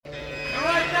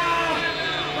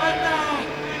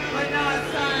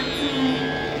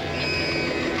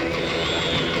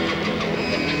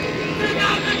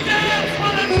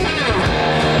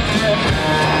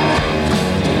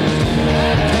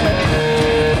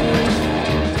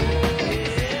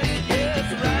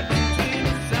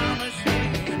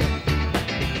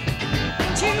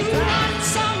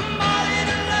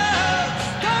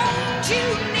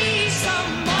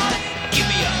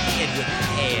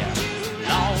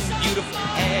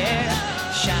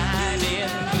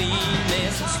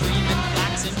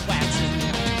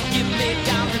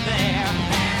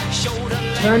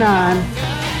turn on,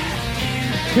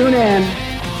 tune in,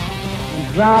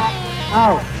 and drop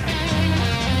out.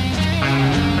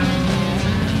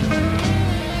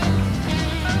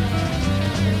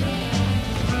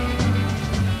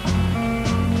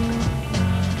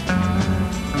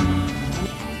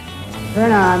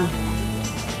 Turn on,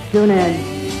 tune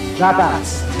in, drop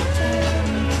out.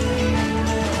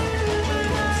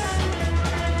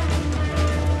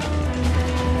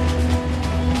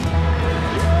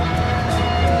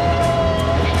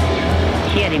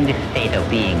 Here in this state of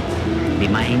being, the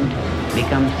mind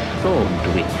becomes soaked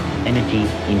with energy,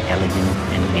 intelligence,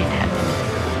 and great happiness.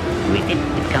 With it,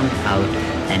 it comes out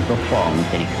and performs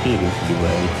and experiences the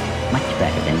world much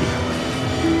better than before.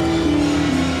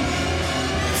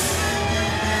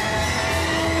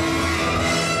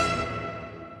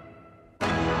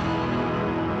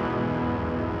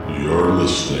 You're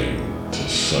listening to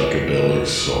Psychedelic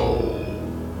Soul.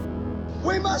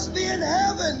 We must be in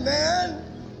heaven, man!